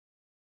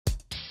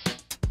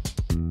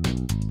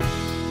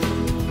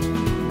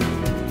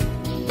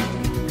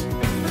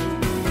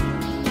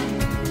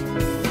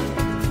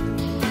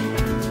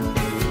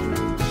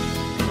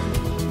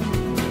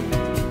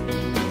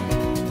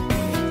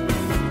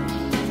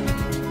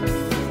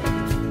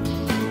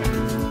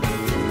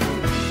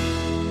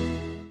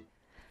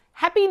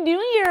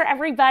there,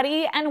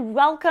 everybody, and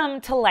welcome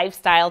to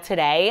Lifestyle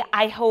Today.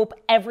 I hope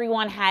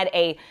everyone had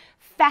a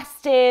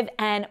festive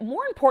and,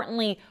 more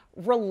importantly,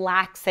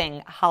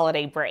 relaxing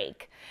holiday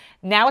break.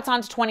 Now it's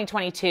on to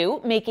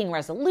 2022, making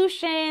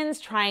resolutions,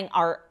 trying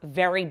our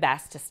very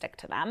best to stick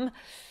to them.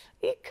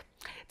 Eek.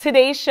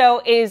 Today's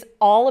show is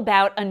all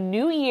about a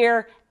new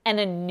year and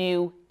a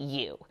new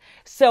you.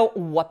 So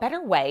what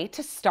better way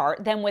to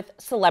start than with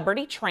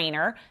celebrity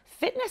trainer,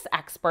 fitness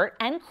expert,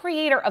 and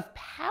creator of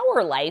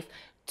Power Life,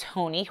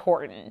 Tony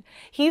Horton.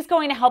 He's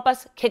going to help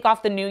us kick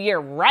off the new year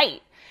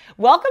right.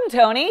 Welcome,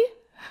 Tony.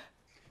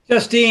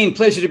 Justine,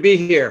 pleasure to be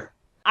here.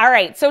 All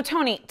right, so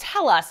Tony,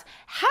 tell us,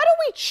 how do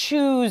we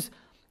choose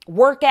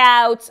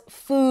workouts,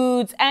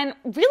 foods, and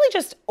really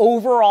just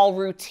overall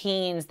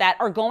routines that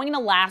are going to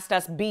last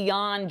us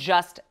beyond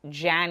just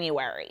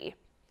January?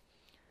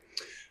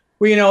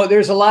 Well,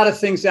 there's a lot of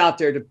things out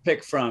there to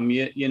pick from,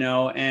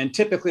 and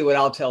typically what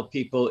I'll tell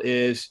people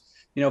is,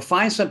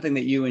 find something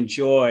that you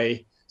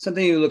enjoy,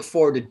 something you look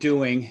forward to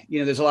doing.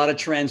 There's a lot of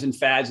trends and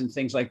fads and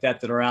things like that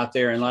that are out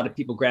there, and a lot of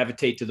people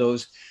gravitate to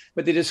those,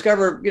 but they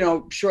discover,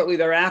 shortly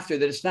thereafter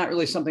that it's not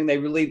really something they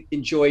really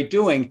enjoy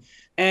doing.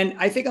 And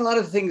I think a lot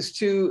of the things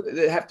too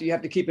that you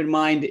have to keep in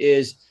mind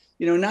is,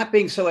 not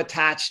being so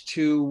attached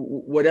to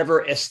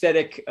whatever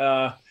aesthetic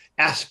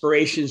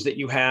aspirations that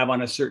you have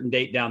on a certain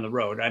date down the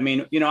road. I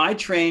mean, I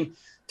train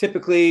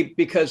typically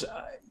because,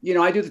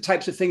 I do the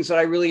types of things that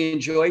I really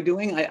enjoy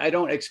doing. I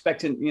don't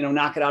expect to,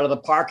 knock it out of the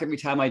park every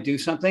time I do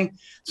something.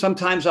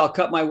 Sometimes I'll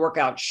cut my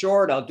workout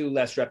short. I'll do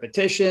less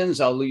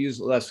repetitions. I'll use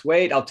less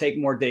weight. I'll take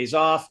more days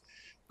off.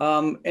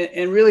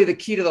 And really the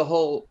key to the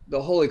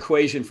whole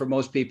equation for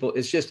most people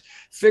is just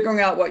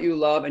figuring out what you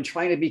love and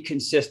trying to be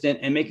consistent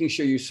and making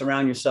sure you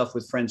surround yourself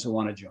with friends who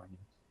want to join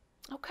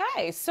you.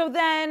 Okay, so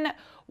then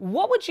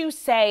what would you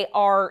say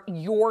are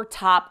your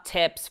top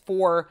tips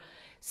for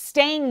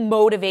staying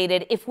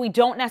motivated if we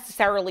don't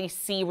necessarily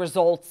see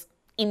results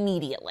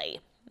immediately?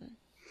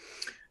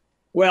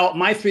 Well,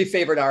 my three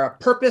favorite are a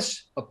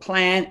purpose, a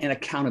plan, and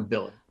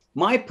accountability.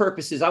 My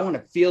purpose is I want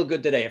to feel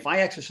good today. If I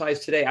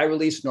exercise today, I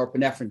release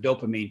norepinephrine,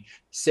 dopamine,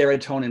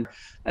 serotonin. And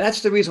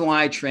that's the reason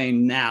why I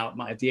train now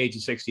at the age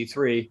of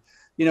 63.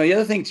 The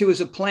other thing too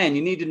is a plan.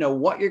 You need to know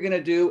what you're going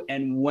to do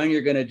and when you're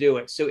going to do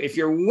it. So if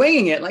you're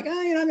winging it, like,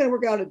 I'm going to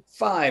work out at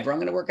 5 or I'm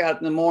going to work out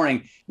in the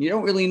morning, you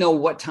don't really know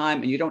what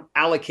time and you don't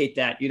allocate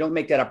that. You don't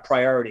make that a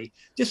priority.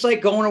 Just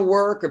like going to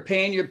work or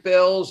paying your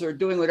bills or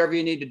doing whatever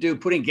you need to do,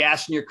 putting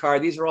gas in your car.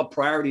 These are all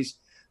priorities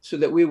so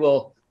that we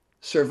will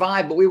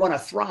survive, but we want to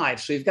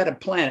thrive. So you've got to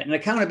plan it. And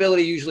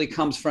accountability usually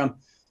comes from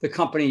the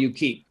company you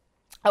keep.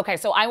 Okay,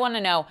 so I want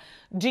to know,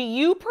 do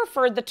you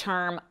prefer the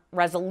term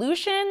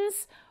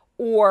resolutions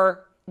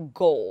or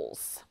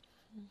goals?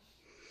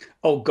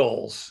 Oh,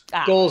 goals.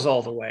 Goals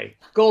all the way.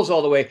 Goals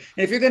all the way.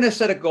 And if you're going to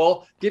set a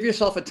goal, give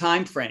yourself a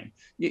time frame.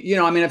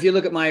 If you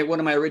look at one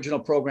of my original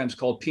programs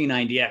called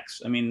P90X,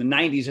 the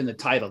 90's in the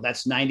title,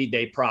 that's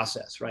 90-day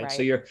process, right?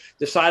 So you're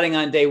deciding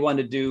on day one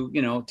to do,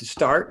 to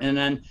start, and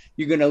then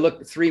you're going to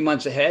look 3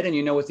 months ahead and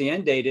you know what the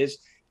end date is.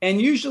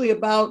 And usually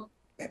about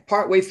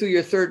partway through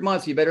your third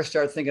month, you better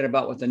start thinking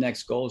about what the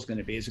next goal is going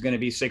to be. Is it going to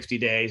be 60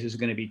 days? Is it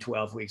going to be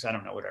 12 weeks? I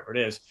don't know, whatever it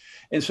is.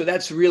 And so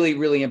that's really,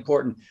 really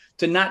important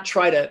to not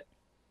try to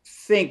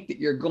think that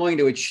you're going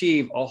to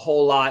achieve a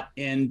whole lot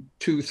in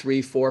 2,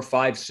 3, 4,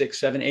 5, 6,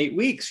 7, 8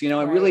 weeks.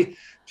 And really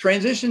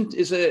transition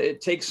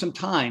it takes some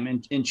time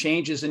and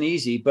change isn't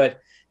easy.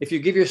 But if you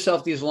give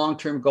yourself these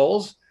long-term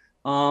goals,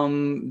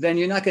 then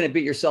you're not going to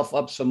beat yourself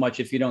up so much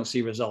if you don't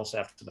see results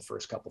after the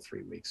first couple,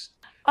 3 weeks.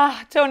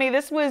 Tony,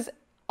 this was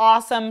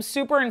awesome,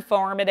 super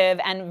informative,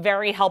 and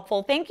very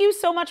helpful. Thank you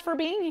so much for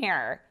being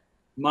here.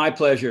 My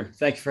pleasure.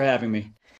 Thank you for having me.